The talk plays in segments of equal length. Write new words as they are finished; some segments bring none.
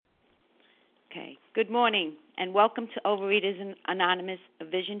Okay. Good morning, and welcome to Overeaters Anonymous, A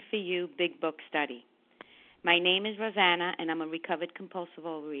Vision for You Big Book Study. My name is Rosanna, and I'm a recovered compulsive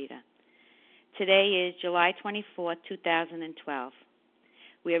overeater. Today is July 24, 2012.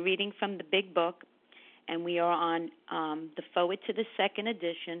 We are reading from the Big Book, and we are on the Foreword to the second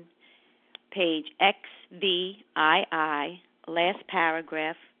edition, page Xvii, last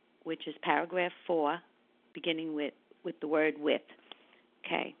paragraph, which is paragraph 4, beginning with the word with.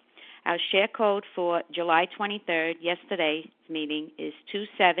 Okay. Our share code for July 23rd, yesterday's meeting, is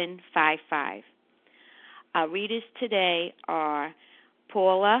 2755. Our readers today are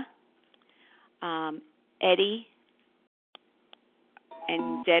Paula, Eddie,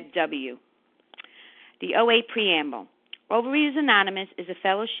 and Deb W. The OA Preamble. Overeaters Anonymous is a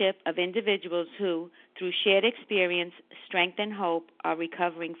fellowship of individuals who, through shared experience, strength, and hope, are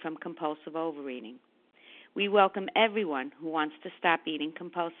recovering from compulsive overeating. We welcome everyone who wants to stop eating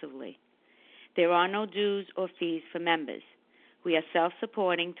compulsively. There are no dues or fees for members. We are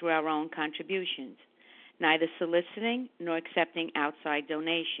self-supporting through our own contributions, neither soliciting nor accepting outside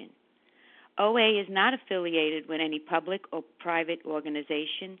donation. OA is not affiliated with any public or private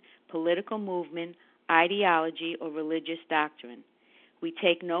organization, political movement, ideology, or religious doctrine. We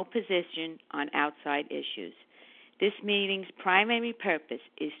take no position on outside issues. This meeting's primary purpose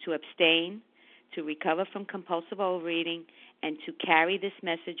is to abstain, to recover from compulsive overeating, and to carry this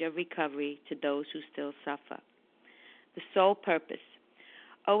message of recovery to those who still suffer. The sole purpose.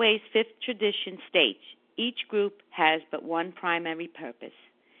 OA's fifth tradition states, each group has but one primary purpose,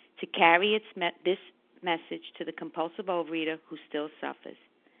 to carry this message to the compulsive overeater who still suffers.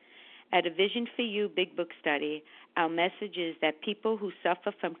 At A Vision for You Big Book Study, our message is that people who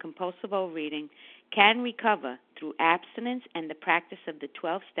suffer from compulsive overeating can recover through abstinence and the practice of the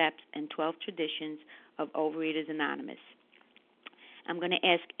 12 steps and 12 traditions of Overeaters Anonymous. I'm going to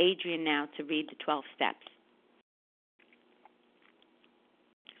ask Adrian now to read the 12 steps.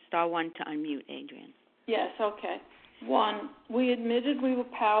 Star 1 to unmute, Adrian. Yes, okay. 1, we admitted we were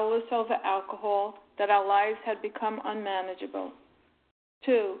powerless over alcohol, that our lives had become unmanageable.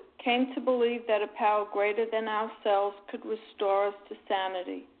 2, came to believe that a power greater than ourselves could restore us to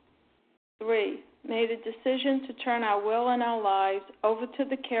sanity. 3, made a decision to turn our will and our lives over to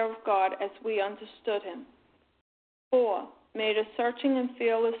the care of God as we understood Him. 4, made a searching and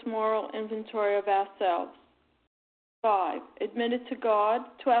fearless moral inventory of ourselves. 5, admitted to God,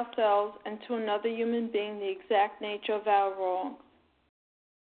 to ourselves, and to another human being the exact nature of our wrongs.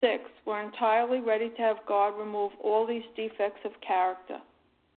 6, we're entirely ready to have God remove all these defects of character.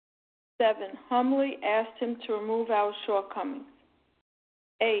 7, humbly asked Him to remove our shortcomings.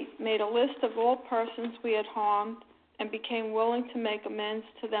 8, made a list of all persons we had harmed and became willing to make amends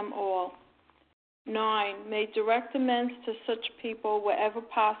to them all. 9, made direct amends to such people wherever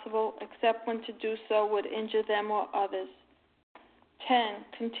possible, except when to do so would injure them or others. 10,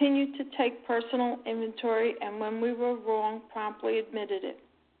 continued to take personal inventory, and when we were wrong, promptly admitted it.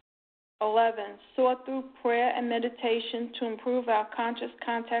 11, sought through prayer and meditation to improve our conscious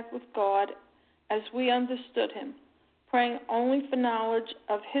contact with God as we understood Him, praying only for knowledge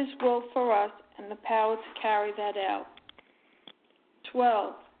of His will for us and the power to carry that out.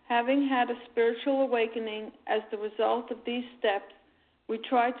 12, having had a spiritual awakening as the result of these steps, we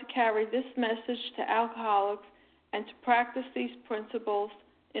try to carry this message to alcoholics and to practice these principles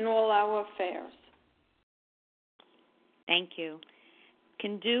in all our affairs. Thank you.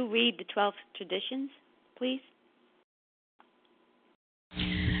 Can Do read the 12 traditions, please?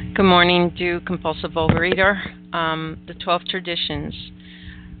 Good morning, Do Compulsive Overeater. The 12 traditions.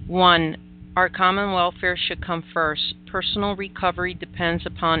 1, our common welfare should come first. Personal recovery depends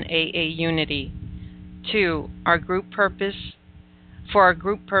upon AA unity. 2, for our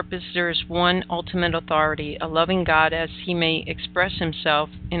group purpose, there is one ultimate authority, a loving God as He may express Himself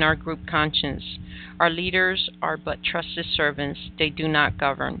in our group conscience. Our leaders are but trusted servants. They do not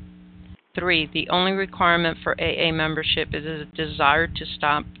govern. 3, the only requirement for AA membership is a desire to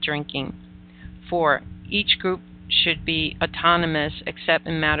stop drinking. 4, each group should be autonomous except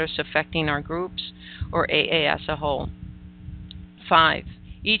in matters affecting our groups or AA as a whole. 5,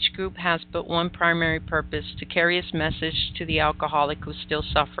 each group has but one primary purpose, to carry its message to the alcoholic who still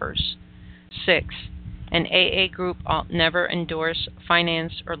suffers. 6, an AA group ought never endorse,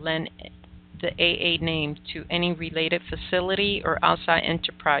 finance, or lend the AA name to any related facility or outside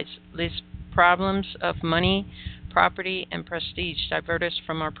enterprise, lest problems of money, property, and prestige divert us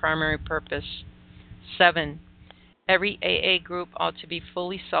from our primary purpose. 7, every AA group ought to be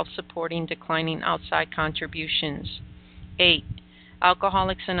fully self-supporting, declining outside contributions. 8,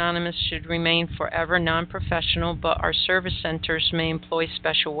 Alcoholics Anonymous should remain forever non-professional, but our service centers may employ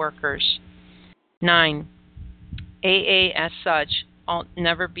special workers. 9. AA as such ought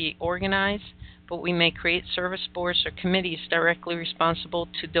never be organized, but we may create service boards or committees directly responsible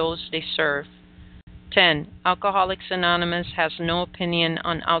to those they serve. 10. Alcoholics Anonymous has no opinion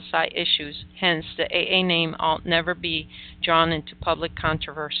on outside issues, hence the AA name ought never be drawn into public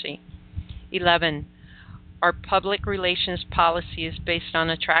controversy. 11. Our public relations policy is based on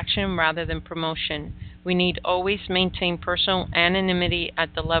attraction rather than promotion. We need always maintain personal anonymity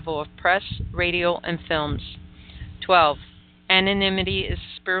at the level of press, radio, and films. 12. Anonymity is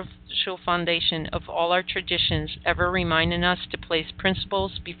the spiritual foundation of all our traditions, ever reminding us to place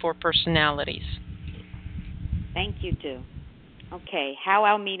principles before personalities. Thank you, Du. Okay, how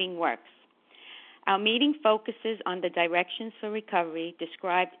our meeting works. Our meeting focuses on the directions for recovery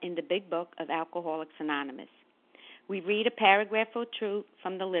described in the Big Book of Alcoholics Anonymous. We read a paragraph or two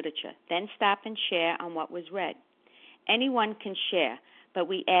from the literature, then stop and share on what was read. Anyone can share, but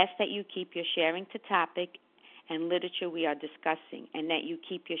we ask that you keep your sharing to topic and literature we are discussing, and that you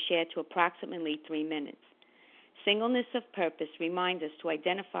keep your share to approximately 3 minutes. Singleness of purpose reminds us to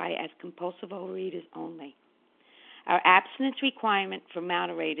identify as compulsive overeaters only. Our abstinence requirement for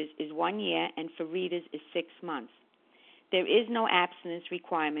moderators is 1 year, and for readers is 6 months. There is no abstinence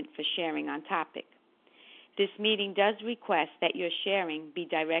requirement for sharing on topic. This meeting does request that your sharing be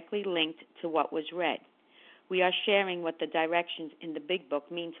directly linked to what was read. We are sharing what the directions in the Big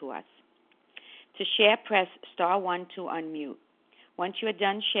Book mean to us. To share, press *1 to unmute. Once you are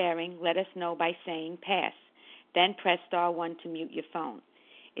done sharing, let us know by saying pass. Then press *1 to mute your phone.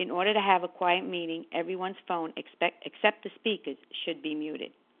 In order to have a quiet meeting, everyone's phone, except the speakers, should be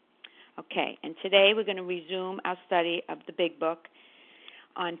muted. Okay, and today we're going to resume our study of the Big Book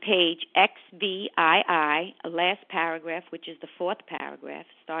on page Xvii, last paragraph, which is the 4th paragraph,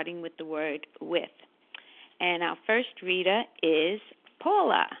 starting with the word with. And our first reader is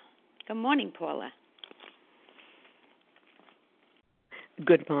Paula. Good morning, Paula.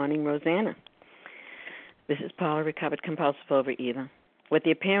 Good morning, Rosanna. This is Paula, recovered compulsive overeater. With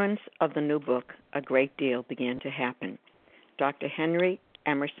the appearance of the new book, a great deal began to happen. Dr. Henry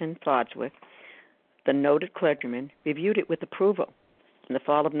Emerson Fodsworth, the noted clergyman, reviewed it with approval. In the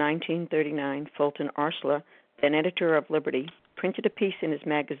fall of 1939, Fulton Ursula, then editor of Liberty, printed a piece in his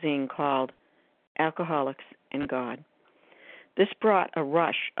magazine called Alcoholics and God. This brought a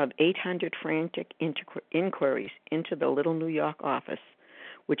rush of 800 frantic inquiries into the little New York office,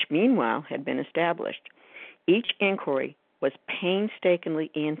 which meanwhile had been established. Each inquiry was painstakingly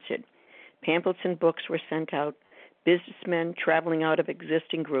answered. Pamphlets and books were sent out. Businessmen traveling out of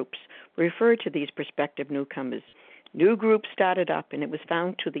existing groups referred to these prospective newcomers. New groups started up, and it was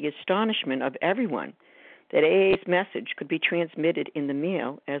found to the astonishment of everyone that AA's message could be transmitted in the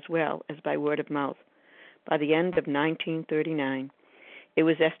mail as well as by word of mouth. By the end of 1939, it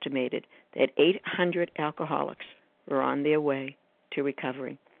was estimated that 800 alcoholics were on their way to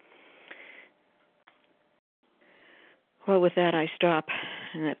recovery. Well, with that, I stop,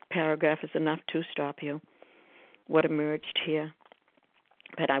 and that paragraph is enough to stop you. What emerged here?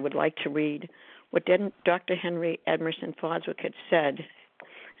 But I would like to read what Dr. Henry Emerson Fodsworth had said,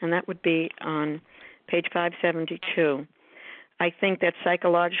 and that would be on page 572. I think that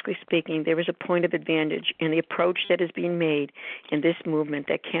psychologically speaking, there is a point of advantage in the approach that is being made in this movement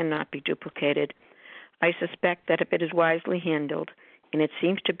that cannot be duplicated. I suspect that if it is wisely handled, and it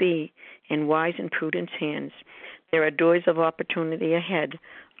seems to be in wise and prudent hands, there are doors of opportunity ahead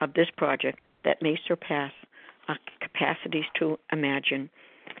of this project that may surpass our capacities to imagine.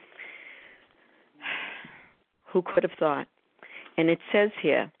 Who could have thought? And it says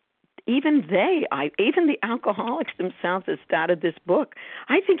here, even the alcoholics themselves that started this book,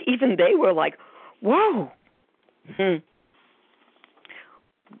 I think even they were like, whoa.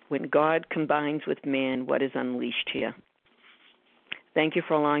 When God combines with man, what is unleashed here? Thank you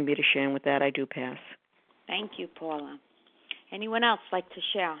for allowing me to share, and with that, I do pass. Thank you, Paula. Anyone else like to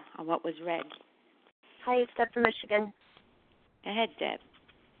share on what was read? Hi, it's Deb from Michigan. Go ahead, Deb.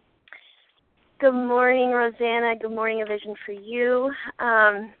 Good morning, Rosanna. Good morning, A Vision for You.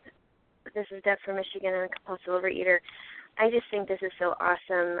 This is Deb from Michigan. I'm a compulsive overeater. I just think this is so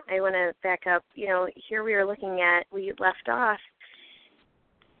awesome. I want to back up. Here we left off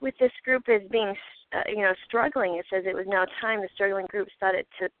with this group as being, struggling. It says it was now time. The struggling groups thought it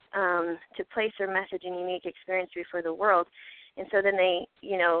to place their message and unique experience before the world. And so then they,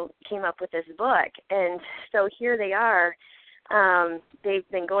 came up with this book. And so here they are. They've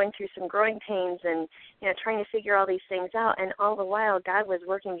been going through some growing pains and, trying to figure all these things out. And all the while, God was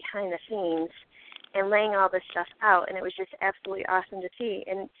working behind the scenes and laying all this stuff out. And it was just absolutely awesome to see.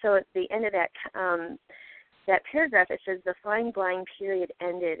 And so at the end of that that paragraph, it says the flying blind period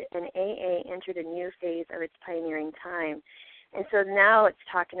ended and AA entered a new phase of its pioneering time. And so now it's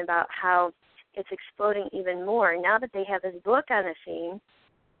talking about how it's exploding even more. Now that they have this book on the scene,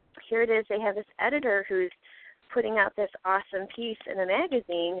 here it is, they have this editor who's putting out this awesome piece in a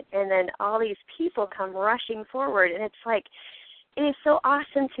magazine, and then all these people come rushing forward. And it's like, it is so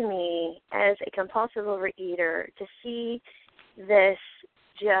awesome to me as a compulsive overeater to see this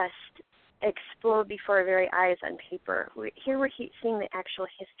just explode before our very eyes on paper. Here we're seeing the actual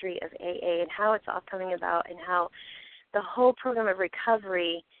history of AA and how it's all coming about, and how the whole program of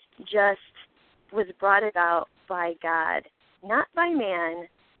recovery just was brought about by God, not by man,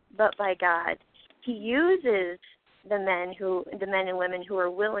 but by God. He uses the men and women who are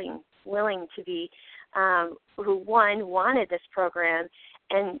willing to be, who one, wanted this program,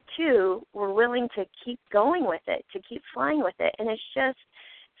 and two, were willing to keep going with it, to keep flying with it. And it's just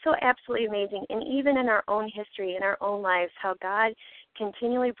so absolutely amazing. And even in our own history, in our own lives, how God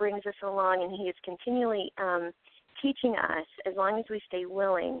continually brings us along, and He is continually teaching us as long as we stay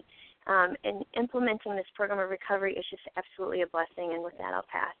willing. And implementing this program of recovery is just absolutely a blessing. And with that, I'll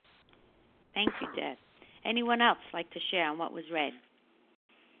pass. Thank you, Deb. Anyone else like to share on what was read?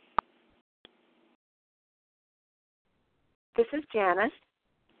 This is Janice.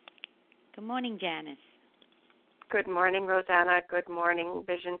 Good morning, Janice. Good morning, Rosanna. Good morning,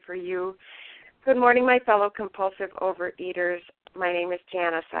 Vision for You. Good morning, my fellow compulsive overeaters. My name is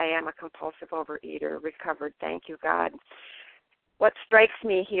Janice. I am a compulsive overeater, recovered. Thank you, God. What strikes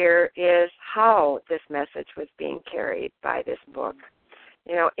me here is how this message was being carried by this book.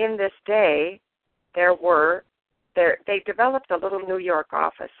 You know, in this day, they developed a little New York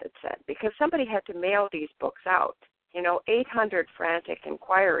office, it said, because somebody had to mail these books out. 800 frantic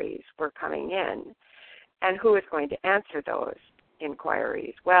inquiries were coming in, and who is going to answer those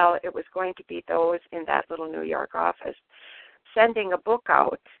inquiries? Well, it was going to be those in that little New York office sending a book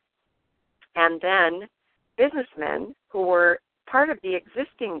out, and then businessmen who were part of the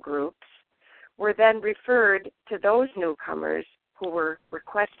existing groups were then referred to those newcomers who were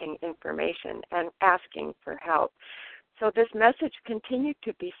requesting information and asking for help. So this message continued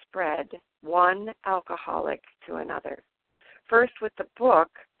to be spread, one alcoholic to another. First with the book,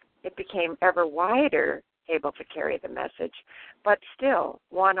 it became ever wider, able to carry the message, but still,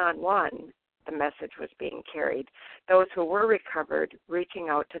 one-on-one, the message was being carried. Those who were recovered reaching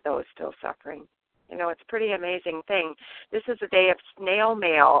out to those still suffering. It's a pretty amazing thing. This is a day of snail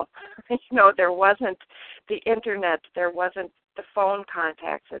mail. There wasn't the internet. There wasn't the phone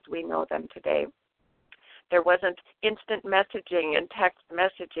contacts as we know them today. There wasn't instant messaging and text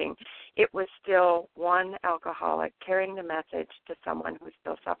messaging. It was still one alcoholic carrying the message to someone who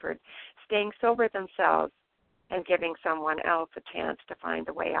still suffered, staying sober themselves and giving someone else a chance to find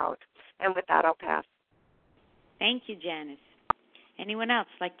a way out. And with that, I'll pass. Thank you, Janice. Anyone else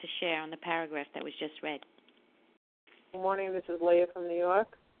like to share on the paragraph that was just read? Good morning. This is Leah from New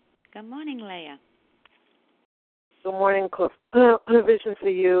York. Good morning, Leah. Good morning, Vision for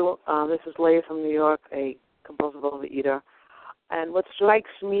You. This is Leah from New York, a compulsive overeater. And what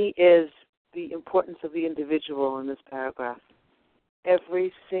strikes me is the importance of the individual in this paragraph.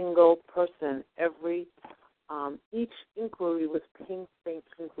 Every single person, each inquiry was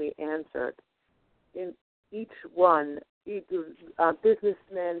painstakingly answered. In each one,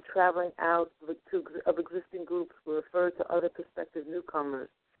 businessmen traveling out of existing groups were referred to other prospective newcomers.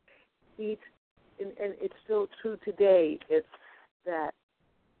 And it's still true today, it's that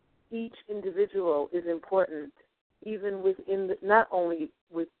each individual is important, even within not only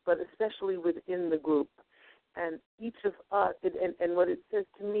but especially within the group. And each of us, and what it says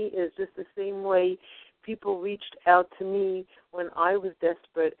to me is just the same way people reached out to me when I was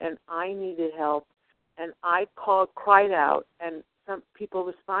desperate and I needed help, and I cried out, and some people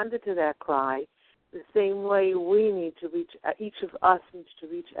responded to that cry. The same way we need to each of us needs to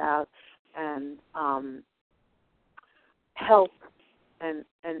reach out and help and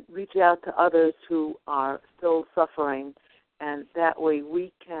reach out to others who are still suffering, and that way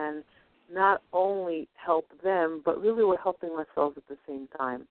we can not only help them, but really we're helping ourselves at the same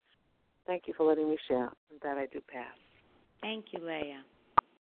time. Thank you for letting me share. With that, I do pass. Thank you, Leah.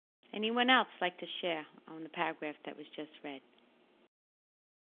 Anyone else like to share on the paragraph that was just read?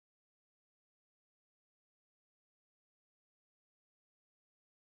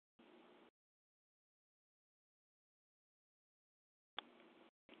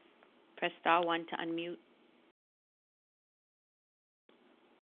 Press star 1 to unmute.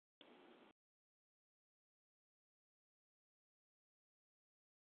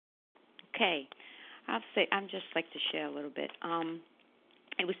 Okay, I'd just like to share a little bit.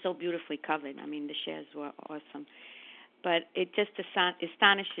 it was so beautifully covered. I mean, the shares were awesome. But it just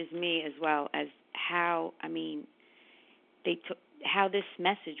astonishes me as well as how, I mean, how this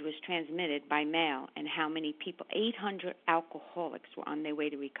message was transmitted by mail and how many people, 800 alcoholics were on their way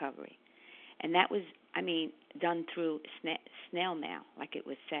to recovery. And that was, I mean, done through snail mail, like it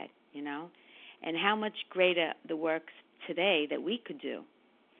was said, you know. And how much greater the works today that we could do,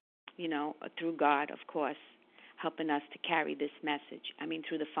 you know, through God, of course, helping us to carry this message. I mean,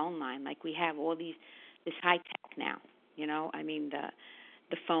 through the phone line, like we have all this high tech now, you know. I mean,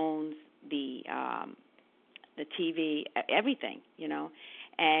 the phones, the TV, everything, you know.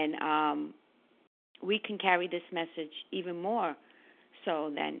 And we can carry this message even more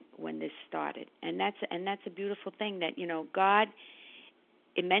so than when this started. And that's a beautiful thing that, you know, God,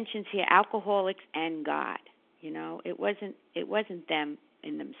 it mentions here alcoholics and God. You know, it wasn't them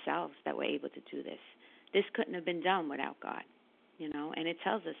in themselves that were able to do this. This couldn't have been done without God, you know, and it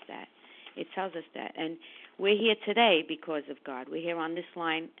tells us that. It tells us that. And we're here today because of God. We're here on this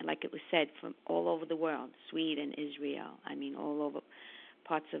line, like it was said, from all over the world, Sweden, Israel, I mean, all over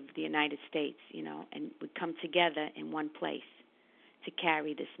parts of the United States, you know, and we come together in one place to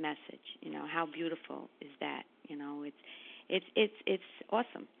carry this message. You know, how beautiful is that? You know, it's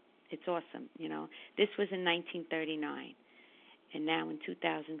awesome. It's awesome, you know. This was in 1939, and now in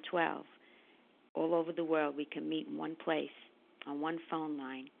 2012, all over the world we can meet in one place on one phone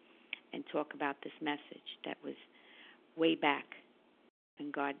line and talk about this message that was way back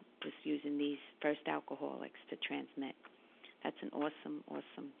when God was using these first alcoholics to transmit. That's an awesome,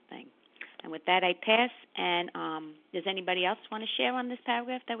 awesome thing. And with that, I pass. And does anybody else want to share on this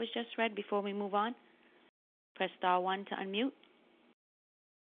paragraph that was just read before we move on? Press star 1 to unmute.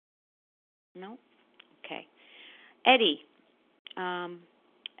 No? Okay. Eddie,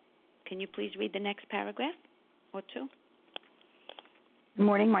 can you please read the next paragraph or two? Good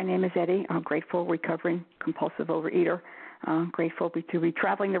morning. My name is Eddie. I'm grateful, recovering, compulsive overeater. Grateful to be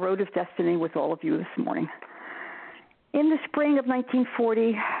traveling the road of destiny with all of you this morning. In the spring of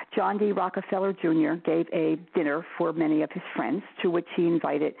 1940, John D. Rockefeller Jr. gave a dinner for many of his friends, to which he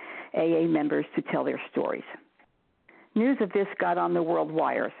invited AA members to tell their stories. News of this got on the world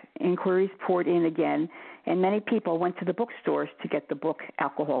wires. Inquiries poured in again, and many people went to the bookstores to get the book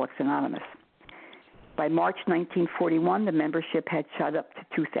Alcoholics Anonymous. By March 1941, the membership had shot up to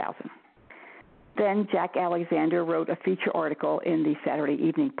 2,000. Then Jack Alexander wrote a feature article in the Saturday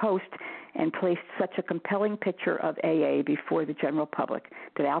Evening Post and placed such a compelling picture of AA before the general public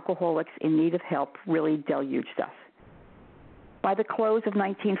that alcoholics in need of help really deluged us. By the close of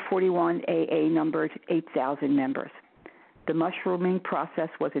 1941, AA numbered 8,000 members. The mushrooming process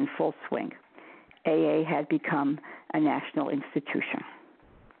was in full swing. AA had become a national institution.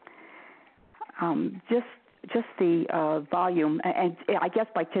 Just the volume, and I guess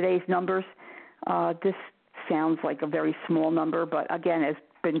by today's numbers, this sounds like a very small number, but again, as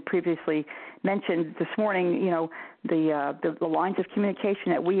been previously mentioned this morning, you know, the lines of communication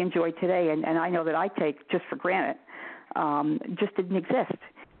that we enjoy today, and I know that I take just for granted, just didn't exist.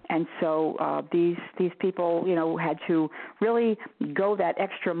 And so these people, you know, had to really go that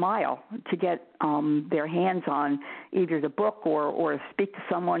extra mile to get their hands on either the book or speak to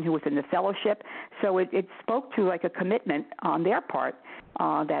someone who was in the fellowship. So it spoke to like a commitment on their part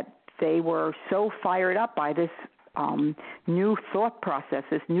that they were so fired up by this new thought process,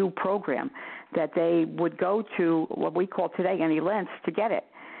 this new program, that they would go to what we call today any lengths to get it.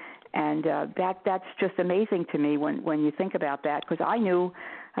 And that's just amazing to me when you think about that, because I knew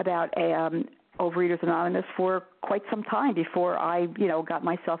about Overeaters Anonymous for quite some time before I, you know, got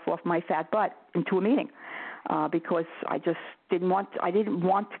myself off my fat butt into a meeting, because I just didn't want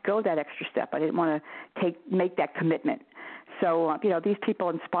to go that extra step. I didn't want to make that commitment. So, you know, these people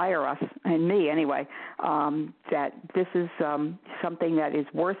inspire us, and me anyway, that this is something that is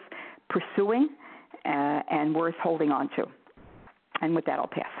worth pursuing and worth holding on to. And with that, I'll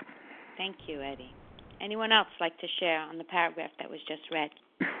pass. Thank you, Eddie. Anyone else like to share on the paragraph that was just read?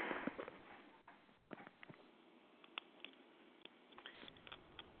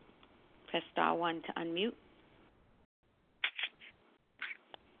 Press star 1 to unmute.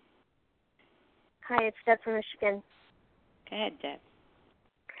 Hi, it's Deb from Michigan. Go ahead, Deb.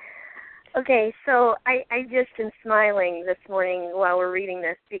 Okay, so I just am smiling this morning while we're reading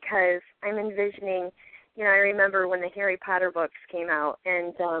this because I'm envisioning, you know, I remember when the Harry Potter books came out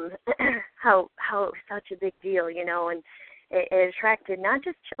and how it was such a big deal, you know, and it attracted not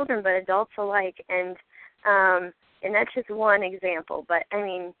just children but adults alike, and that's just one example. But I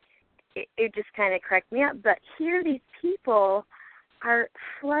mean, it just kind of cracked me up. But here, these people are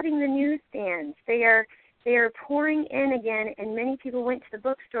flooding the newsstands. They are They are pouring in again, and many people went to the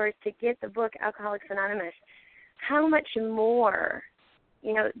bookstores to get the book Alcoholics Anonymous. How much more?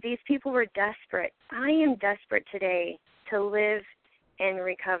 You know, these people were desperate. I am desperate today to live in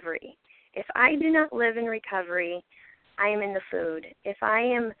recovery. If I do not live in recovery, I am in the food. If I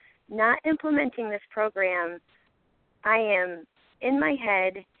am not implementing this program, I am in my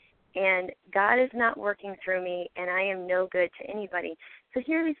head, and God is not working through me, and I am no good to anybody. So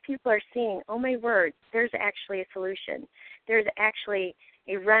here these people are seeing, oh my word, there's actually a solution. There's actually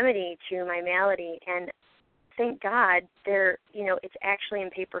a remedy to my malady, and thank God it's actually in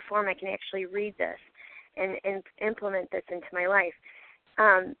paper form. I can actually read this and implement this into my life.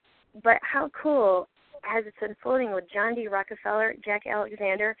 But how cool as it's unfolding with John D. Rockefeller, Jack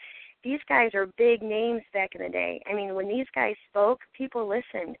Alexander. These guys are big names back in the day. I mean, when these guys spoke, people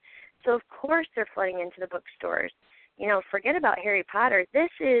listened. So, of course, they're flooding into the bookstores. You know, forget about Harry Potter. This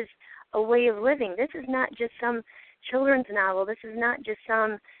is a way of living. This is not just some children's novel. This is not just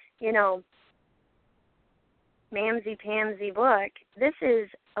some, mamsy-pamsy book. This is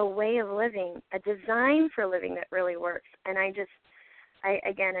a way of living, a design for living that really works. And I just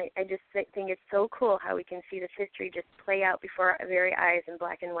think it's so cool how we can see this history just play out before our very eyes in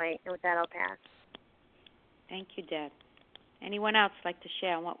black and white. And with that, I'll pass. Thank you, Deb. Anyone else like to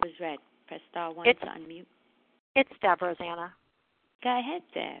share on what was read? Press star 1 to unmute. It's Deb, Rosanna. Go ahead,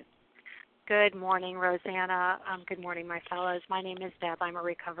 Deb. Good morning, Rosanna. Good morning, my fellows. My name is Deb. I'm a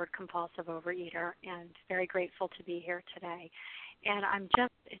recovered compulsive overeater and very grateful to be here today. And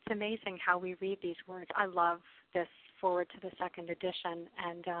it's amazing how we read these words. I love this Foreword to the second edition,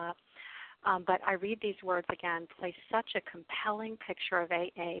 but I read these words again, place such a compelling picture of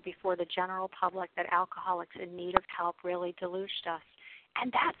AA before the general public that alcoholics in need of help really deluged us.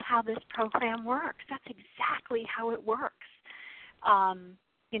 And that's how this program works. That's exactly how it works.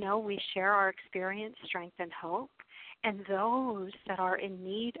 We share our experience, strength, and hope, and those that are in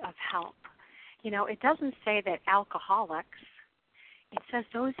need of help. It doesn't say that alcoholics. It says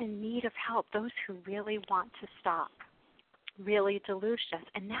those in need of help, those who really want to stop, really deluged us.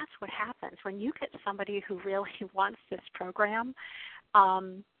 And that's what happens. When you get somebody who really wants this program,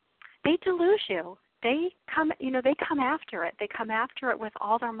 they deluge you. They come after it. They come after it with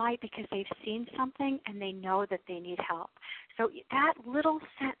all their might because they've seen something and they know that they need help. So that little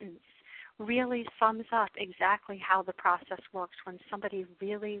sentence really sums up exactly how the process works when somebody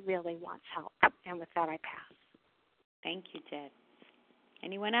really, really wants help. And with that, I pass. Thank you, Deb.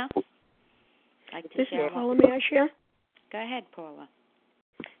 Anyone else like to This share? is Paula. May I share? Go ahead, Paula.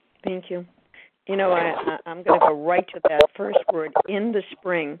 Thank you. I'm going to go right to that first word, in the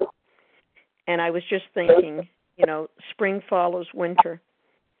spring. And I was just thinking, spring follows winter.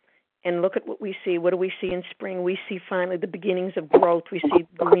 And look at what we see. What do we see in spring? We see finally the beginnings of growth. We see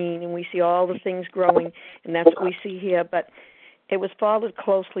green, and we see all the things growing, and that's what we see here. But it was followed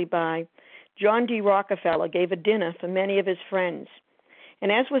closely by John D. Rockefeller gave a dinner for many of his friends.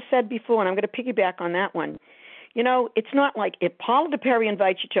 And as was said before, and I'm going to piggyback on that one, it's not like if Paula DePerry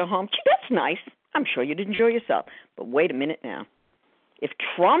invites you to her home, that's nice. I'm sure you'd enjoy yourself. But wait a minute now. If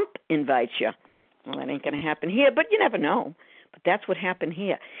Trump invites you, well, that ain't going to happen here, but you never know. But that's what happened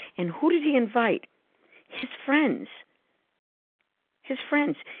here. And who did he invite? His friends. His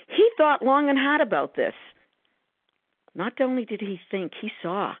friends. He thought long and hard about this. Not only did he think, he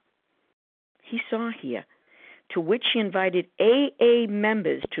saw. He saw here. To which he invited AA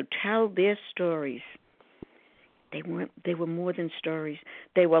members to tell their stories. They were more than stories.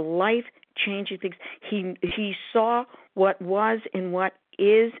 They were life-changing things. He saw what was and what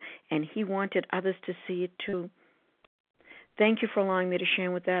is, and he wanted others to see it too. Thank you for allowing me to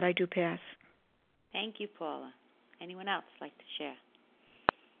share. With that, I do pass. Thank you, Paula. Anyone else like to share?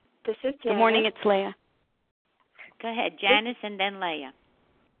 This is Janice. Good morning, it's Leah. Go ahead, Janice, and then Leah.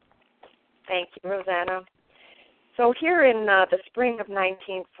 Thank you, Rosanna. So here in the spring of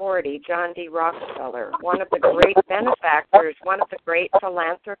 1940, John D. Rockefeller, one of the great benefactors, one of the great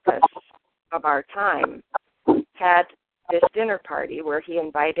philanthropists of our time, had this dinner party where he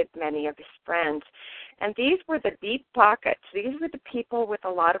invited many of his friends. And these were the deep pockets. These were the people with a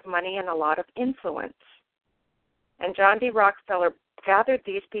lot of money and a lot of influence. And John D. Rockefeller gathered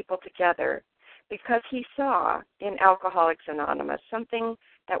these people together because he saw in Alcoholics Anonymous something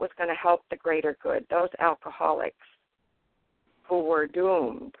that was going to help the greater good, those alcoholics who were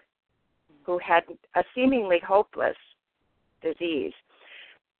doomed, who had a seemingly hopeless disease.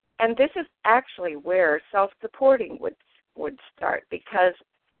 And this is actually where self-supporting would start, because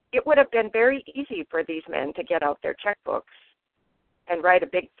it would have been very easy for these men to get out their checkbooks and write a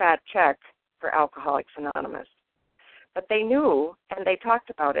big fat check for Alcoholics Anonymous. But they knew, and they talked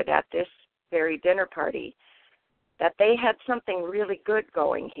about it at this very dinner party, that they had something really good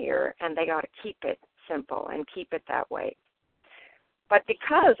going here, and they ought to keep it simple and keep it that way. But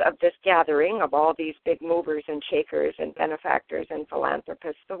because of this gathering of all these big movers and shakers and benefactors and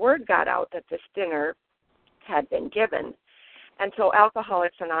philanthropists, the word got out that this dinner had been given. And so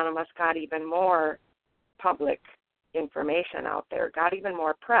Alcoholics Anonymous got even more public information out there, got even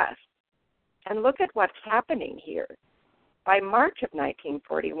more press. And look at what's happening here. By March of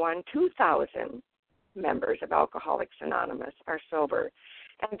 1941, 2,000 members of Alcoholics Anonymous are sober.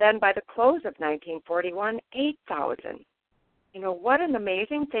 And then by the close of 1941, 8,000. What an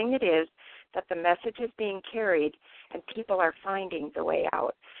amazing thing it is that the message is being carried and people are finding the way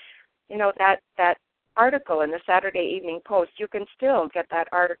out. That article in the Saturday Evening Post, you can still get that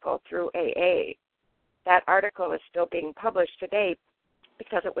article through AA. That article is still being published today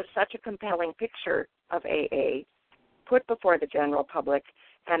because it was such a compelling picture of AA put before the general public,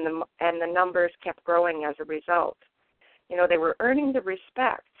 and the numbers kept growing as a result. They were earning the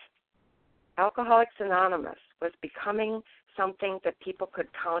respect. Alcoholics Anonymous was becoming something that people could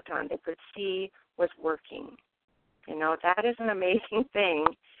count on, they could see was working. That is an amazing thing,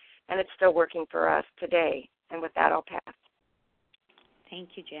 and it's still working for us today. And with that, I'll pass. Thank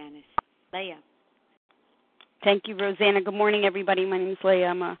you, Janice. Leah. Thank you, Rosanna. Good morning, everybody. My name is Leah.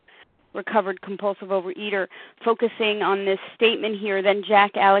 I'm a recovered compulsive overeater. Focusing on this statement here, then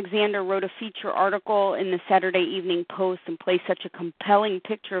Jack Alexander wrote a feature article in the Saturday Evening Post and placed such a compelling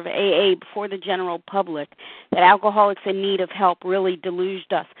picture of AA before the general public that alcoholics in need of help really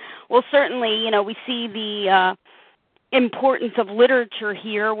deluged us. Well, certainly, we see the importance of literature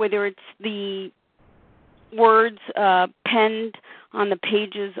here, whether it's the words penned on the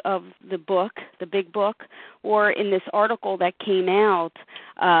pages of the book, the big book, or in this article that came out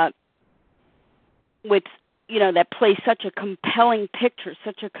with, that plays such a compelling picture,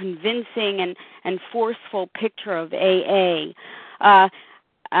 such a convincing and forceful picture of AA. I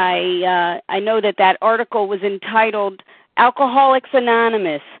know that article was entitled "Alcoholics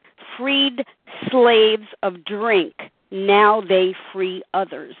Anonymous, Freed Slaves of Drink, Now They Free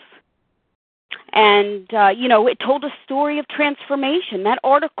Others." And, it told a story of transformation. That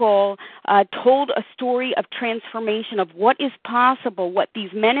article told a story of transformation of what is possible, what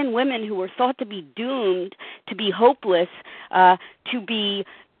these men and women who were thought to be doomed, to be hopeless, to be,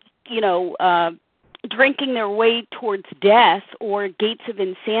 drinking their way towards death or gates of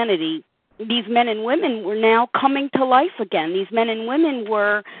insanity. These men and women were now coming to life again. These men and women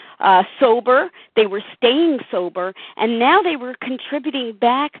were sober, they were staying sober, and now they were contributing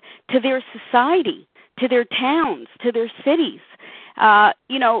back to their society, to their towns, to their cities.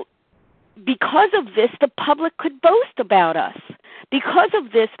 Because of this, the public could boast about us. Because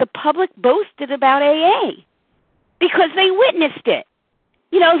of this, the public boasted about AA, because they witnessed it.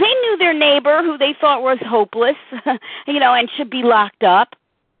 They knew their neighbor who they thought was hopeless, and should be locked up,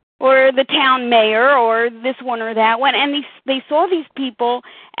 or the town mayor, or this one or that one. And they saw these people,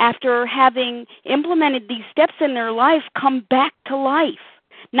 after having implemented these steps in their life, come back to life.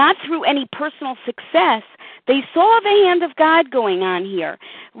 Not through any personal success. They saw the hand of God going on here.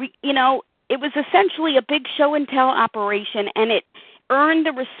 It was essentially a big show and tell operation, and it earned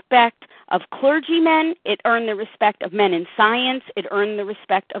the respect of clergymen. It earned the respect of men in science. It earned the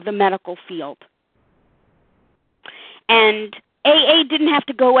respect of the medical field. And AA didn't have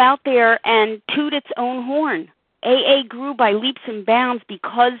to go out there and toot its own horn. AA grew by leaps and bounds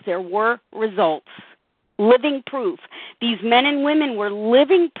because there were results. Living proof. These men and women were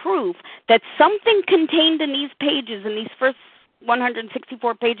living proof that something contained in these pages, in these first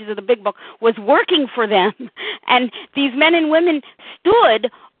 164 pages of the big book, was working for them. And these men and women stood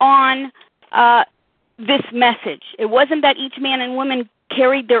on this message. It wasn't that each man and woman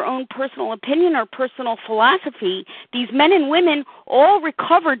carried their own personal opinion or personal philosophy. These men and women all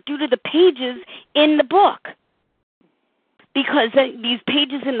recovered due to the pages in the book, because these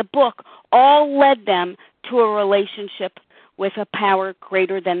pages in the book all led them to a relationship with a power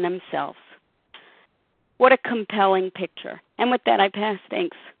greater than themselves. What a compelling picture. And with that, I pass.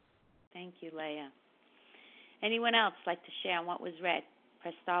 Thanks. Thank you, Leah. Anyone else like to share on what was read?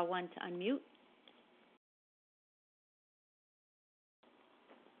 Press star 1 to unmute.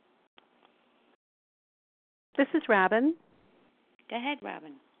 This is Robin. Go ahead,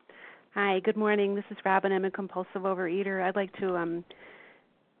 Robin. Hi, good morning. This is Robin. I'm a compulsive overeater. I'd like to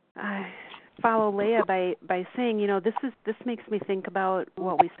follow Leah by saying, this makes me think about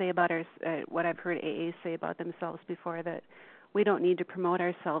what we say about what I've heard AA say about themselves before, that we don't need to promote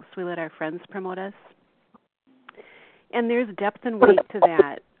ourselves. We let our friends promote us. And there's depth and weight to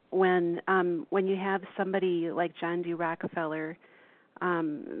that when you have somebody like John D. Rockefeller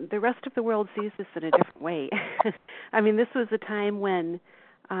the rest of the world sees this in a different way. I mean, this was a time when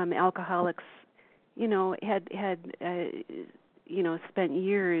alcoholics, had spent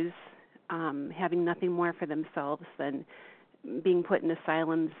years having nothing more for themselves than being put in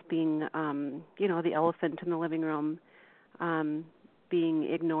asylums, being, the elephant in the living room, being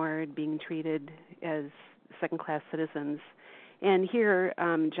ignored, being treated as second-class citizens. And here,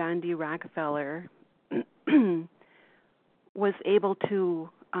 John D. Rockefeller was able to,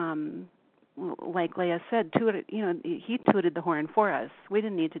 like Leah said, he tooted the horn for us. We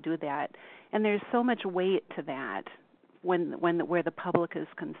didn't need to do that. And there's so much weight to that where the public is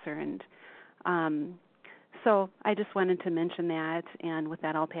concerned. So I just wanted to mention that, and with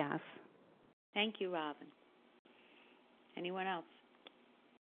that, I'll pass. Thank you, Robin. Anyone else?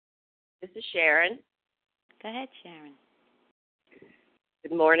 This is Sharon. Go ahead, Sharon.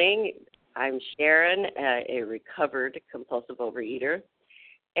 Good morning. I'm Sharon, a recovered compulsive overeater.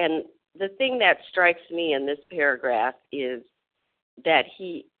 And the thing that strikes me in this paragraph is that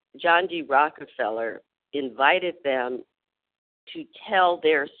John D. Rockefeller, invited them to tell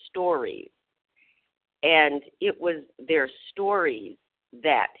their stories. And it was their stories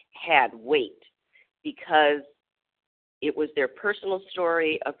that had weight because it was their personal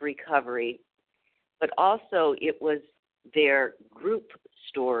story of recovery, but also it was their group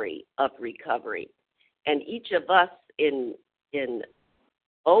story of recovery. And each of us in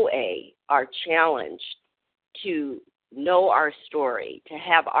OA are challenged to know our story, to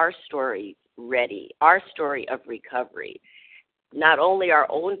have our story ready, our story of recovery. Not only our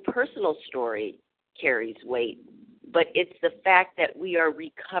own personal story carries weight, but it's the fact that we are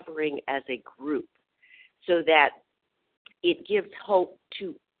recovering as a group so that it gives hope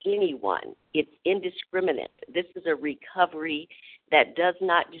to anyone. It's indiscriminate. This is a recovery that does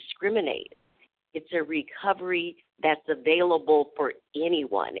not discriminate. It's a recovery that's available for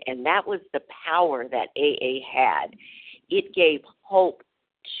anyone, and that was the power that AA had. It gave hope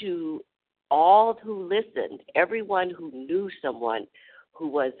to all who listened, everyone who knew someone who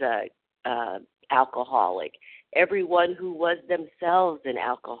was a alcoholic, everyone who was themselves an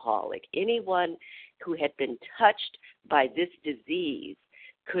alcoholic, anyone who had been touched by this disease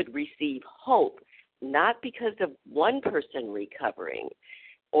could receive hope, not because of one person recovering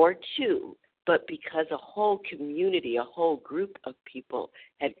or two, but because a whole community, a whole group of people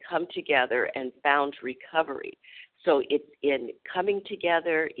had come together and found recovery. So it's in coming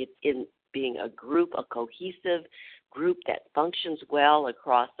together, it's in being a group, a cohesive group that functions well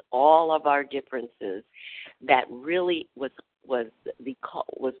across all of our differences, that really was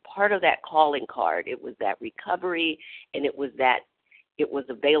part of that calling card. It was that recovery, and it was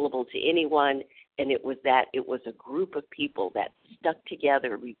available to anyone, and it was a group of people that stuck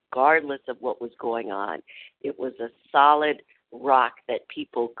together regardless of what was going on. It was a solid rock that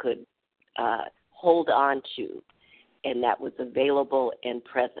people could hold on to, and that was available and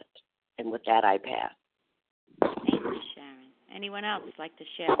present. And with that, I pass. Thank you, Sharon. Anyone else like to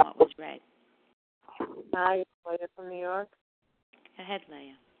share what was read? Hi, Leah from New York. Go ahead,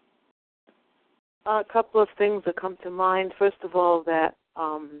 Leah. A couple of things that come to mind. First of all, that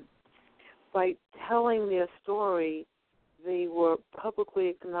by telling their story, they were publicly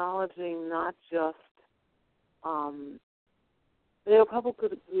acknowledging not just they were publicly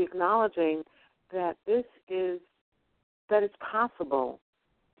acknowledging that it's possible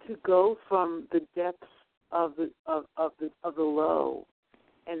to go from the depths of the low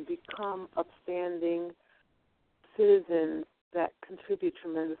and become upstanding citizens that contribute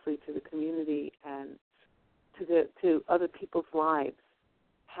tremendously to the community and to other people's lives.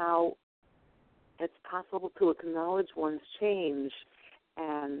 How it's possible to acknowledge one's change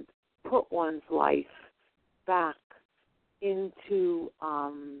and put one's life back into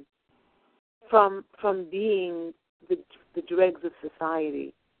from being the dregs of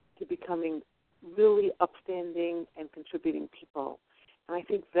society to becoming really upstanding and contributing people. And I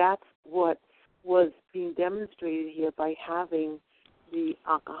think that's what was being demonstrated here by having the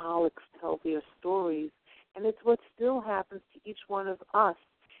alcoholics tell their stories. And it's what still happens to each one of us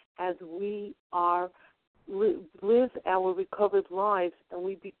as we live our recovered lives and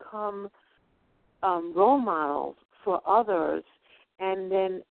we become role models for others, and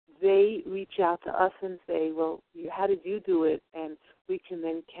then they reach out to us and say, well, how did you do it? And we can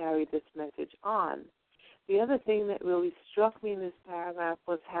then carry this message on. The other thing that really struck me in this paragraph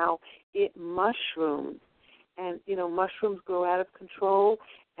was how it mushroomed. And, mushrooms grow out of control.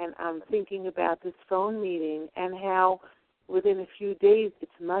 And I'm thinking about this phone meeting and how within a few days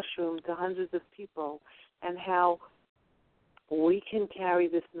it's mushroomed to hundreds of people, and how we can carry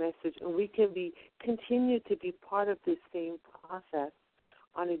this message and we can continue to be part of this same process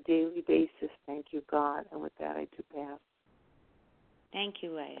on a daily basis. Thank you, God. And with that, I do pass. Thank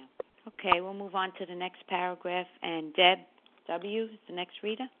you, Leah. Okay, we'll move on to the next paragraph. And Deb W. is the next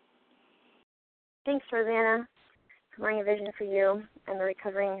reader. Thanks, Rosanna. Good morning, a vision for you. I'm a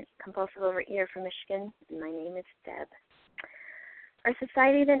recovering compulsive overeater from Michigan, and my name is Deb. Our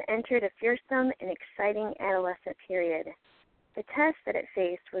society then entered a fearsome and exciting adolescent period. The test that it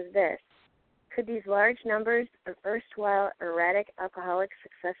faced was this: could these large numbers of erstwhile erratic alcoholics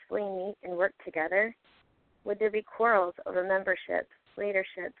successfully meet and work together? Would there be quarrels over membership,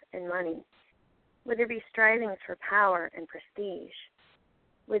 leadership, and money? Would there be strivings for power and prestige?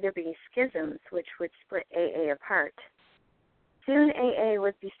 Would there be schisms which would split AA apart? Soon AA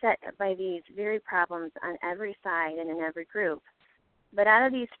was beset by these very problems on every side and in every group. But out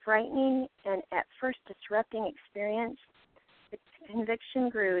of these frightening and at first disrupting experience, the conviction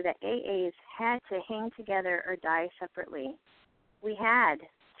grew that AAs had to hang together or die separately. We had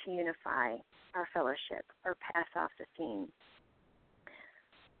to unify our fellowship or pass off the scene.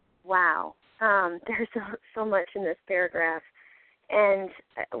 Wow. There's so much in this paragraph. And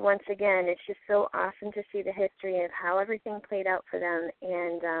once again, it's just so awesome to see the history of how everything played out for them.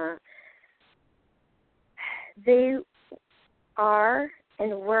 And they are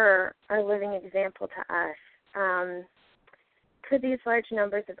and were our living example to us. Could these large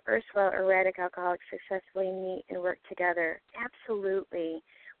numbers of erstwhile erratic alcoholics successfully meet and work together? Absolutely.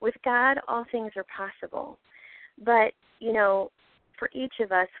 With God, all things are possible. But, you know, for each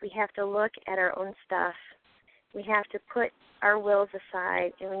of us, we have to look at our own stuff. We have to put our wills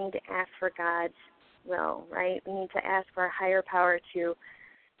aside, and we need to ask for God's will, right? We need to ask for a higher power to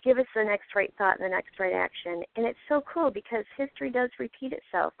give us the next right thought and the next right action. And it's so cool because history does repeat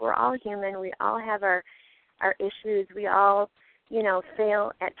itself. We're all human. We all have our issues. We all, you know,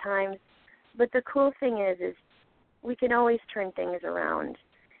 fail at times. But the cool thing is we can always turn things around.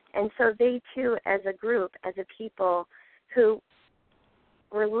 And so they, too, as a group, as a people who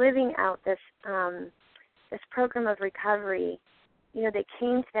were living out this program of recovery, you know, they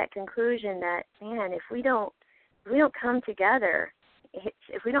came to that conclusion that, man, if we don't come together,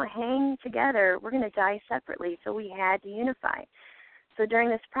 if we don't hang together, we're going to die separately. So we had to unify. So during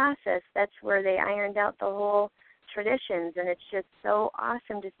this process, that's where they ironed out the whole traditions, and it's just so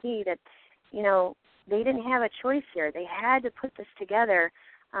awesome to see that, you know, they didn't have a choice here. They had to put this together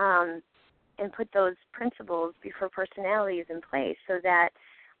and put those principles before personalities in place so that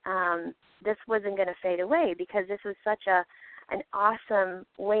this wasn't going to fade away, because this was such an awesome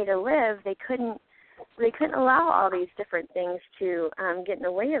way to live. They couldn't allow all these different things to get in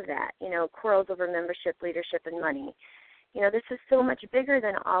the way of that, you know, quarrels over membership, leadership, and money. You know, this is so much bigger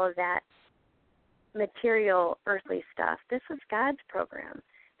than all of that material, earthly stuff. This was God's program.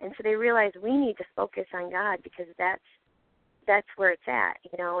 And so they realized we need to focus on God, because that's where it's at,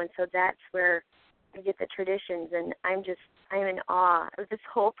 you know, and so that's where we get the traditions. And I'm in awe of this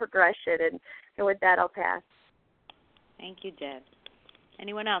whole progression. And with that, I'll pass. Thank you, Deb.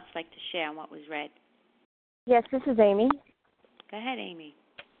 Anyone else like to share on what was read? Yes, this is Amy. Go ahead, Amy.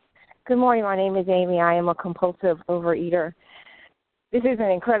 Good morning. My name is Amy. I am a compulsive overeater. This is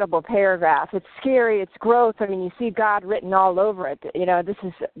an incredible paragraph. It's scary. It's growth. I mean, you see God written all over it. You know, this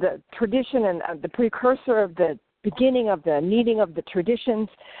is the tradition and the precursor of the beginning of the meeting of the traditions.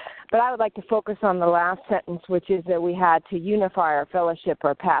 But I would like to focus on the last sentence, which is that we had to unify our fellowship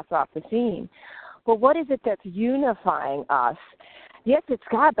or pass off the scene. Well, what is it that's unifying us? Yes, it's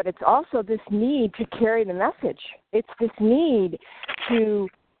God, but it's also this need to carry the message. It's this need to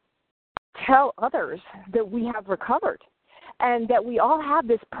tell others that we have recovered and that we all have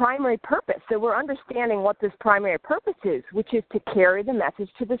this primary purpose, that we're understanding what this primary purpose is, which is to carry the message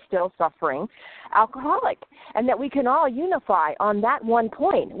to the still suffering alcoholic, and that we can all unify on that one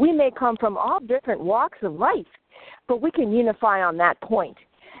point. We may come from all different walks of life, but we can unify on that point.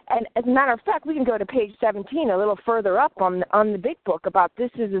 And as a matter of fact, we can go to page 17, a little further up on the big book about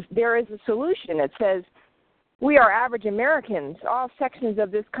there is a solution. It says, we are average Americans, all sections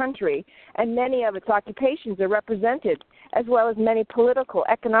of this country, and many of its occupations are represented, as well as many political,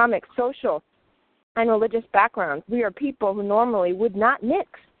 economic, social, and religious backgrounds. We are people who normally would not mix,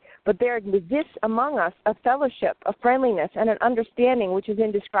 but there exists among us a fellowship, a friendliness, and an understanding which is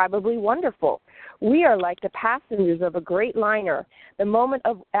indescribably wonderful. We are like the passengers of a great liner, the moment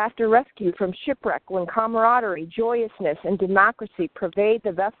after rescue from shipwreck, when camaraderie, joyousness, and democracy pervade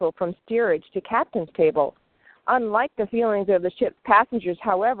the vessel from steerage to captain's table. Unlike the feelings of the ship's passengers,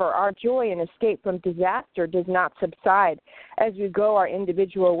 however, our joy in escape from disaster does not subside as we go our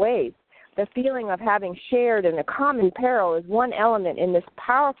individual ways, The feeling of having shared in a common peril is one element in this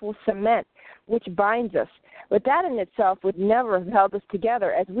powerful cement which binds us. But that in itself would never have held us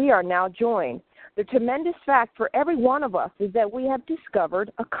together as we are now joined. The tremendous fact for every one of us is that we have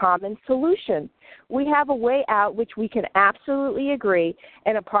discovered a common solution. We have a way out which we can absolutely agree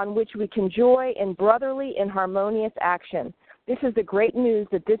and upon which we can joy in brotherly and harmonious action. This is the great news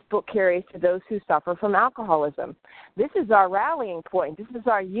that this book carries to those who suffer from alcoholism. This is our rallying point. This is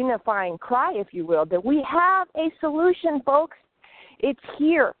our unifying cry, if you will, that we have a solution, folks. It's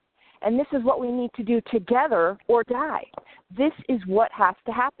here. And this is what we need to do together or die. This is what has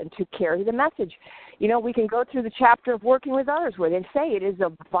to happen to carry the message. You know, we can go through the chapter of working with others where they say it is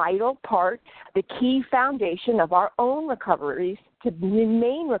a vital part, the key foundation of our own recoveries to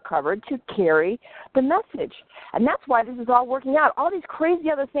remain recovered, to carry the message. And that's why this is all working out. All these crazy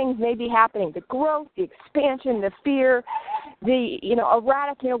other things may be happening, the growth, the expansion, the fear, the,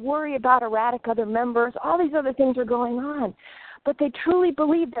 erratic, worry about erratic other members. All these other things are going on. But they truly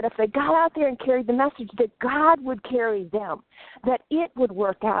believed that if they got out there and carried the message, that God would carry them, that it would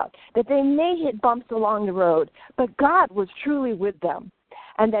work out, that they may hit bumps along the road, but God was truly with them,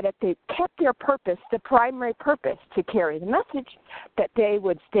 and that if they kept their purpose, the primary purpose to carry the message, that they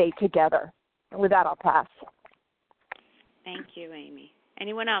would stay together. And with that, I'll pass. Thank you, Amy.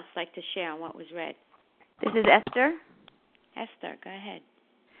 Anyone else like to share on what was read? This is Esther. Esther, go ahead.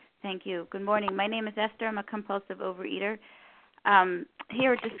 Thank you. Good morning. My name is Esther. I'm a compulsive overeater.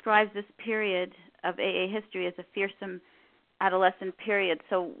 Here it describes this period of AA history as a fearsome adolescent period.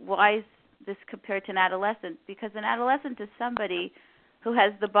 So why is this compared to an adolescent? Because an adolescent is somebody who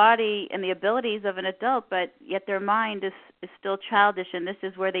has the body and the abilities of an adult, but yet their mind is still childish, and this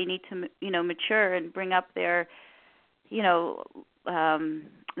is where they need to, mature and bring up their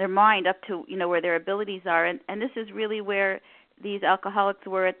mind up to, where their abilities are. And this is really where these alcoholics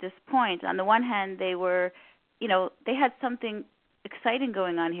were at this point. On the one hand, they were, they had something exciting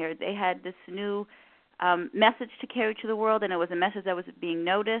going on here. They had this new message to carry to the world, and it was a message that was being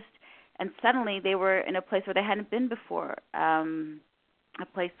noticed. And suddenly they were in a place where they hadn't been before, a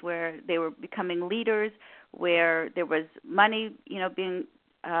place where they were becoming leaders, where there was money, being,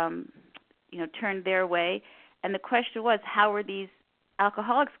 turned their way. And the question was, how are these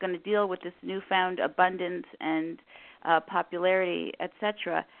alcoholics going to deal with this newfound abundance and popularity,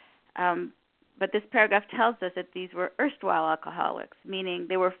 etc.? But this paragraph tells us that these were erstwhile alcoholics, meaning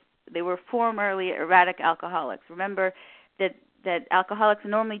they were formerly erratic alcoholics. Remember that alcoholics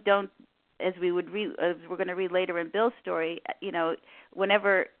normally don't, as we're going to read later in Bill's story,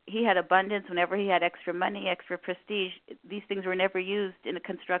 whenever he had abundance, whenever he had extra money, extra prestige, these things were never used in a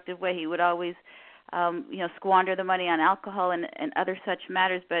constructive way. He would always, squander the money on alcohol and other such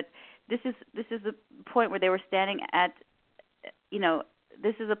matters. But this is the point where they were standing at,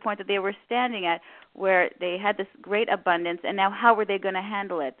 this is the point that they were standing at where they had this great abundance, and now how were they going to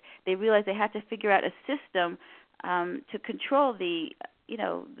handle it? They realized they had to figure out a system to control the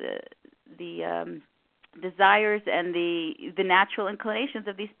desires and the natural inclinations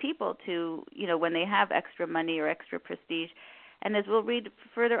of these people to, when they have extra money or extra prestige. And as we'll read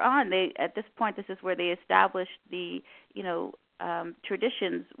further on, at this point, this is where they established the,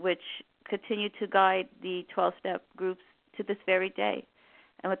 traditions which continue to guide the 12-step groups to this very day.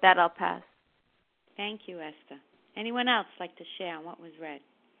 And with that, I'll pass. Thank you, Esther. Anyone else like to share on what was read?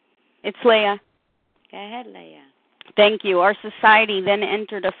 It's Leah. Go ahead, Leah. Thank you. Our society then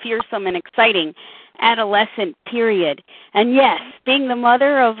entered a fearsome and exciting adolescent period. And yes, being the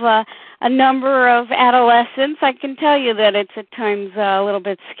mother of a number of adolescents, I can tell you that it's at times a little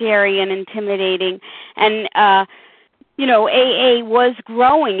bit scary and intimidating. And AA was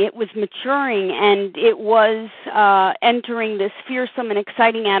growing, it was maturing, and it was entering this fearsome and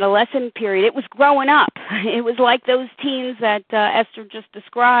exciting adolescent period. It was growing up. It was like those teens that Esther just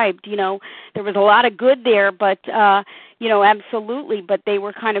described. There was a lot of good there, but, absolutely, but they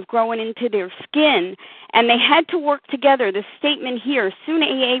were kind of growing into their skin, and they had to work together. The statement here, soon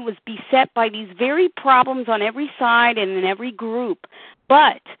AA was beset by these very problems on every side and in every group,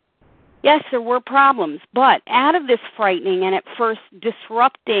 but yes, there were problems, but out of this frightening and at first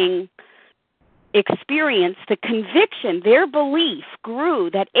disrupting experience, the conviction, their belief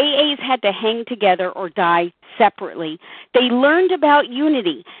grew that AAs had to hang together or die separately. They learned about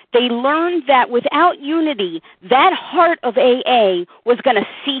unity. They learned that without unity, that heart of AA was going to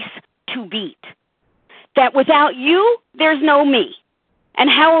cease to beat. That without you, there's no me. And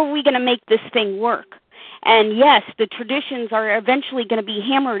how are we going to make this thing work? And yes, the traditions are eventually going to be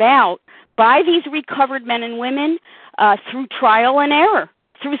hammered out by these recovered men and women through trial and error,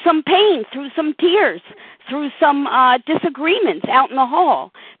 through some pain, through some tears, through some disagreements out in the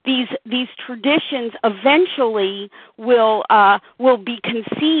hall. These traditions eventually will be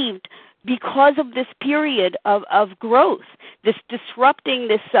conceived because of this period of growth, this disrupting,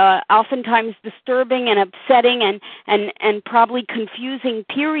 this oftentimes disturbing and upsetting and probably confusing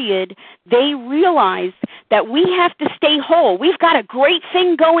period. They realized that we have to stay whole. We've got a great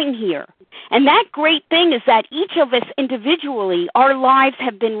thing going here. And that great thing is that each of us individually, our lives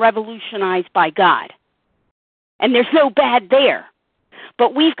have been revolutionized by God. And there's no bad there.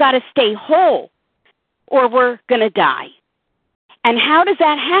 But we've got to stay whole or we're going to die. And how does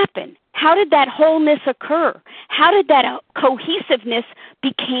that happen? How did that wholeness occur? How did that cohesiveness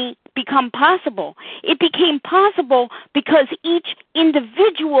become possible? It became possible because each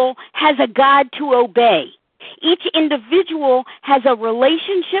individual has a God to obey. Each individual has a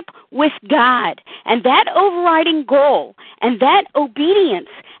relationship with God, and that overriding goal and that obedience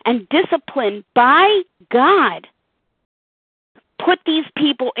and discipline by God put these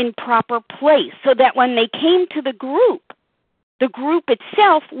people in proper place so that when they came to the group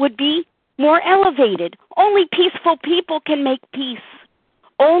itself would be more elevated. Only peaceful people can make peace.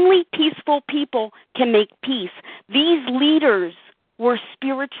 Only peaceful people can make peace. These leaders were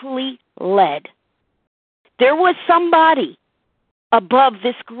spiritually led. There was somebody above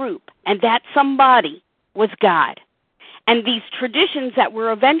this group, and that somebody was God. And these traditions that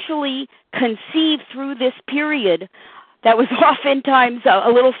were eventually conceived through this period that was oftentimes a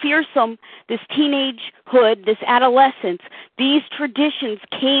little fearsome, this teenagehood, this adolescence, these traditions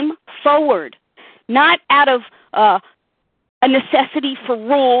came forward, not out of a necessity for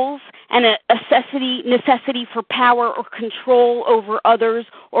rules and a necessity for power or control over others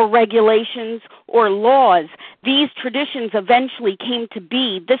or regulations or laws. These traditions eventually came to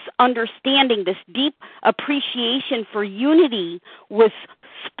be. This understanding, this deep appreciation for unity was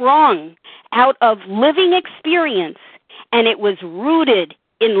sprung out of living experience, and it was rooted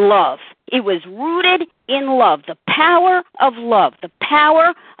in love. It was rooted in love, the power of love, the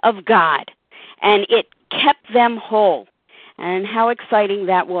power of God, and it kept them whole. And how exciting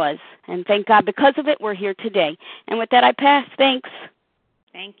that was. And thank God because of it, we're here today. And with that, I pass. Thanks.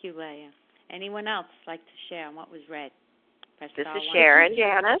 Thank you, Leah. Anyone else like to share on what was read? This is Sharon.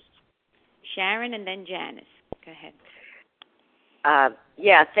 Janice. Sharon and then Janice. Go ahead.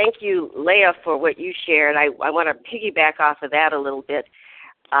 Thank you, Leah, for what you shared. I want to piggyback off of that a little bit.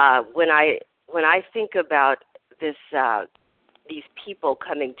 When I think about this, these people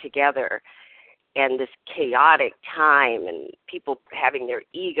coming together, and this chaotic time, and people having their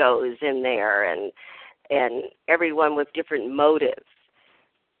egos in there, and everyone with different motives,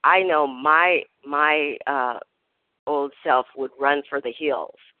 I know my old self would run for the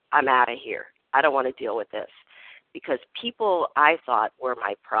hills. I'm out of here. I don't want to deal with this. Because people, I thought, were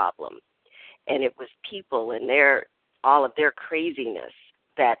my problem. And it was people and all of their craziness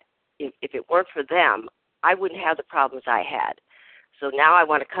that if it weren't for them, I wouldn't have the problems I had. So now I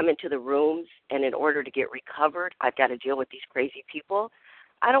want to come into the rooms, and in order to get recovered, I've got to deal with these crazy people.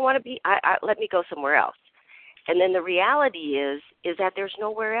 I don't want to be, let me go somewhere else. And then the reality is that there's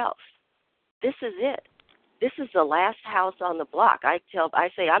nowhere else. This is it. This is the last house on the block. I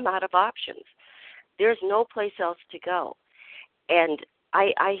say I'm out of options. There's no place else to go. And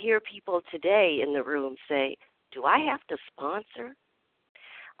I hear people today in the room say, do I have to sponsor?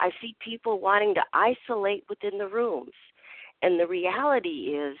 I see people wanting to isolate within the rooms. And the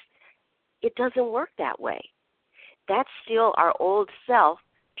reality is, it doesn't work that way. That's still our old self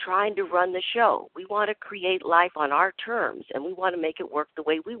trying to run the show. We want to create life on our terms, and we want to make it work the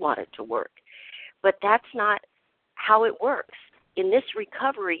way we want it to work. But that's not how it works. In this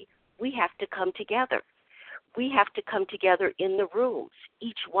recovery, we have to come together. We have to come together in the rooms,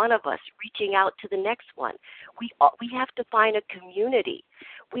 each one of us reaching out to the next one. We have to find a community.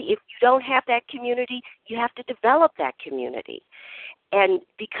 If you don't have that community, you have to develop that community. And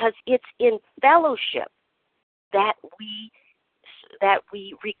because it's in fellowship that we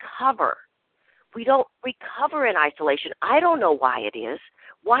recover. We don't recover in isolation. I don't know why it is.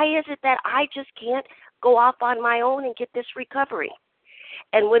 Why is it that I just can't go off on my own and get this recovery?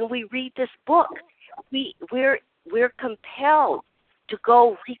 And when we read this book, we're compelled to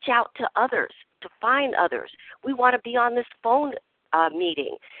go reach out to others, to find others. We want to be on this phone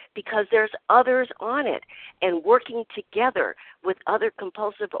meeting because there's others on it, and working together with other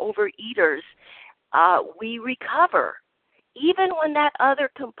compulsive overeaters, we recover. Even when that other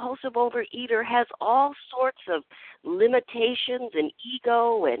compulsive overeater has all sorts of limitations and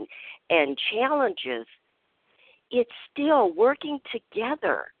ego and challenges, it's still working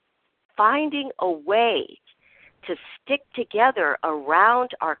together, finding a way to stick together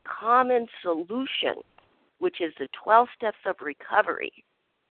around our common solution, which is the 12 steps of recovery.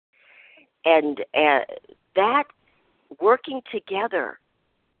 And that working together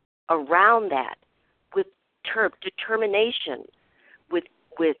around that with determination, with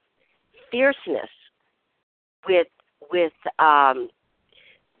fierceness, with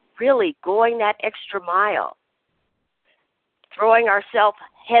really going that extra mile, throwing ourselves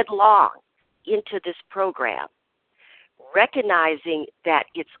headlong into this program, recognizing that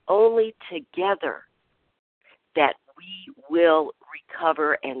it's only together that we will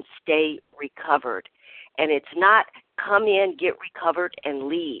recover and stay recovered. And it's not come in, get recovered, and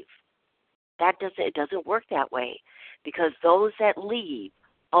leave. It doesn't work that way, because those that leave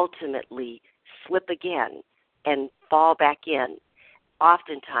ultimately slip again and fall back in,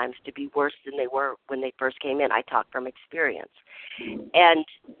 oftentimes to be worse than they were when they first came in. I talk from experience. And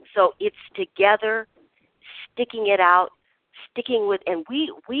so it's together, sticking it out, sticking with, and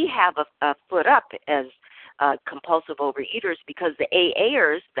we have a foot up as compulsive overeaters, because the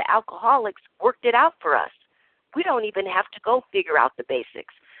AAers, the alcoholics, worked it out for us. We don't even have to go figure out the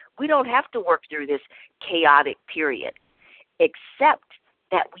basics. We don't have to work through this chaotic period, except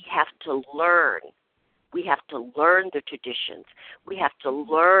that we have to learn. We have to learn the traditions. We have to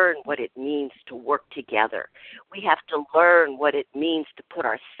learn what it means to work together. We have to learn what it means to put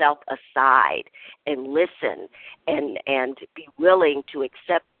ourselves aside and listen and be willing to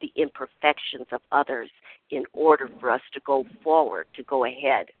accept the imperfections of others in order for us to go forward, to go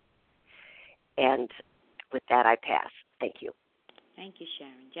ahead. And with that, I pass. Thank you. Thank you,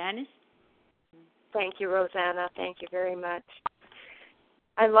 Sharon. Janice? Thank you, Rosanna. Thank you very much.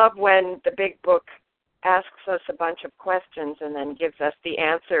 I love when the big book asks us a bunch of questions and then gives us the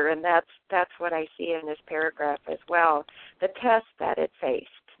answer, and that's what I see in this paragraph as well. The test that it faced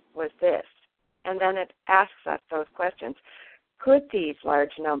was this, and then it asks us those questions. Could these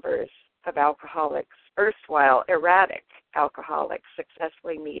large numbers of alcoholics, erstwhile erratic alcoholics,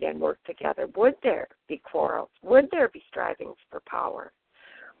 successfully meet and work together? Would there be quarrels? Would there be strivings for power?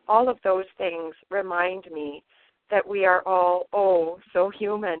 All of those things remind me that we are all, so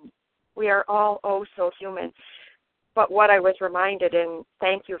human. We are all, so human. But what I was reminded, and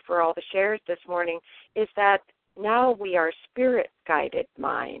thank you for all the shares this morning, is that now we are spirit-guided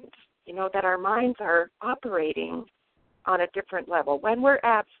minds, that our minds are operating on a different level. When we're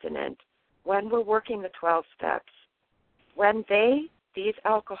abstinent, when we're working the 12 steps, when these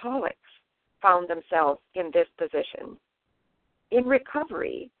alcoholics, found themselves in this position, in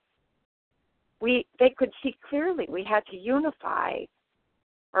recovery, they could see clearly we had to unify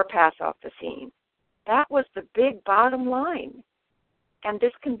or pass off the scene. That was the big bottom line. And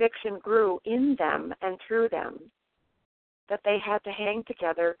this conviction grew in them and through them, that they had to hang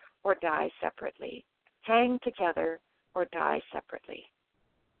together or die separately. Hang together or die separately.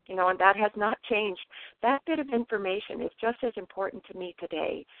 And that has not changed. That bit of information is just as important to me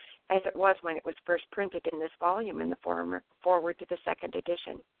today as it was when it was first printed in this volume in the foreword to the second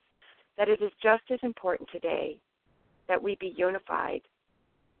edition. That it is just as important today that we be unified.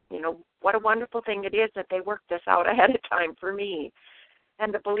 What a wonderful thing it is that they worked this out ahead of time for me.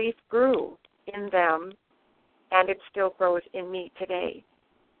 And the belief grew in them, and it still grows in me today.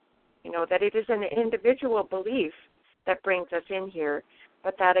 That it is an individual belief that brings us in here,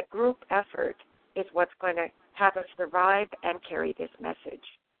 but that a group effort is what's going to have us survive and carry this message.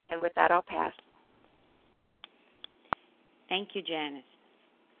 And with that, I'll pass. Thank you, Janice.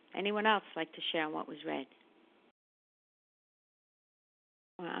 Anyone else like to share on what was read?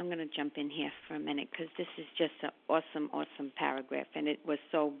 Well, I'm going to jump in here for a minute because this is just an awesome, awesome paragraph, and it was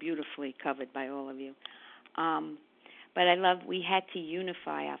so beautifully covered by all of you. But I love we had to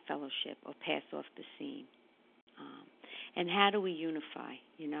unify our fellowship or pass off the scene. And how do we unify?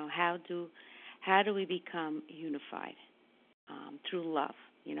 How do we become unified? Through love.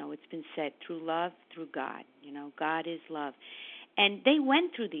 It's been said, through love, through God. God is love. And they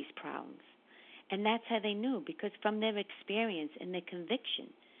went through these problems. And that's how they knew, because from their experience and their conviction.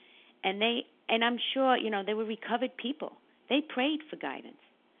 And I'm sure, they were recovered people. They prayed for guidance.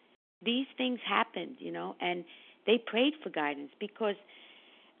 These things happened, and they prayed for guidance because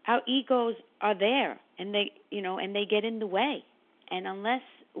our egos are there, and they get in the way. And unless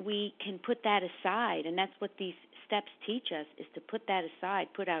we can put that aside, and that's what these steps teach us, is to put that aside,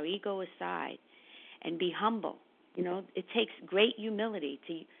 put our ego aside, and be humble. It takes great humility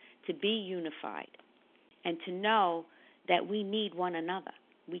to be unified and to know that we need one another.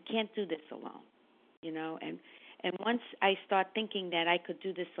 We can't do this alone, And once I start thinking that I could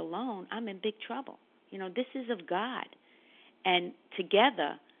do this alone, I'm in big trouble. This is of God. And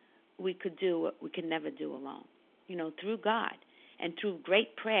together we could do what we could never do alone. through God and through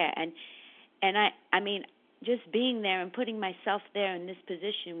great prayer. And I mean, just being there and putting myself there in this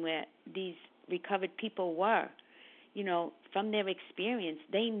position where these recovered people were, from their experience,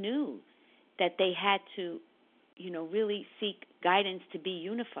 they knew that they had to, really seek guidance to be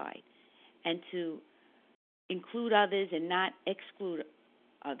unified and to include others and not exclude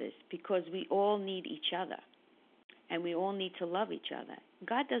others, because we all need each other and we all need to love each other.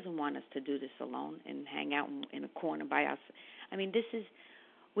 God doesn't want us to do this alone and hang out in a corner by us. I mean, this is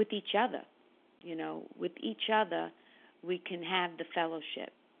with each other. With each other, we can have the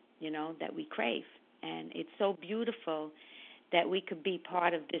fellowship, that we crave. And it's so beautiful that we could be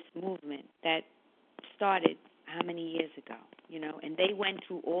part of this movement that started how many years ago, and they went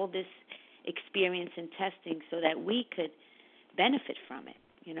through all this experience and testing so that we could benefit from it.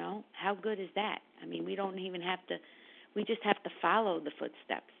 How good is that? I mean, we don't even have to, we just have to follow the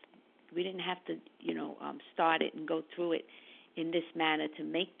footsteps. We didn't have to, start it and go through it in this manner to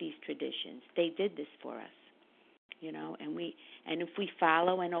make these traditions. They did this for us, and if we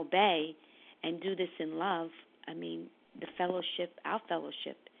follow and obey and do this in love, I mean, the fellowship, our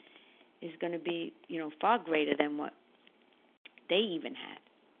fellowship, is going to be, far greater than what they even had.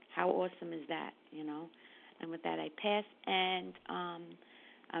 How awesome is that, And with that, I pass. And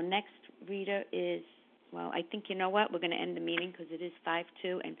our next reader is, I think, you know what? We're going to end the meeting because it is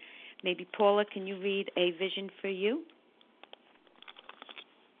 5:02. And maybe, Paula, can you read A Vision for You?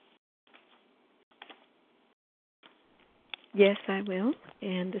 Yes, I will.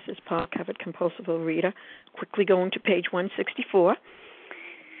 And this is Paula, Covered Compulsive Overeater. Quickly going to page 164.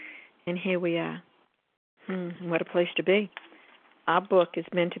 And here we are. What a place to be. Our book is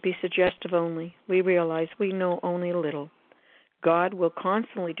meant to be suggestive only. We realize we know only a little. God will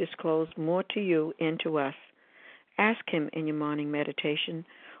constantly disclose more to you and to us. Ask Him in your morning meditation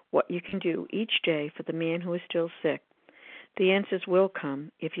what you can do each day for the man who is still sick. The answers will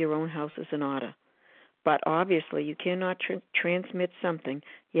come if your own house is in order. But obviously you cannot transmit something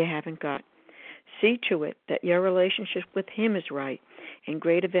you haven't got. See to it that your relationship with Him is right, and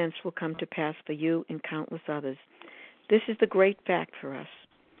great events will come to pass for you and countless others. This is the great fact for us.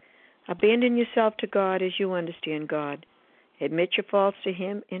 Abandon yourself to God as you understand God. Admit your faults to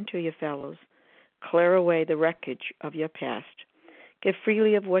Him and to your fellows. Clear away the wreckage of your past. Give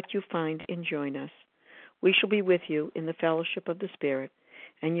freely of what you find and join us. We shall be with you in the fellowship of the Spirit,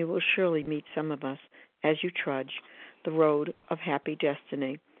 and you will surely meet some of us as you trudge the road of happy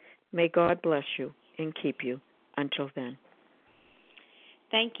destiny. May God bless you and keep you until then.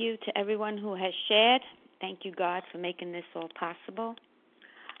 Thank you to everyone who has shared. Thank you, God, for making this all possible.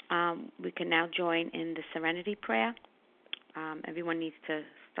 We can now join in the Serenity Prayer. Everyone needs to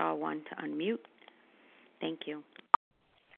star 1 to unmute. Thank you.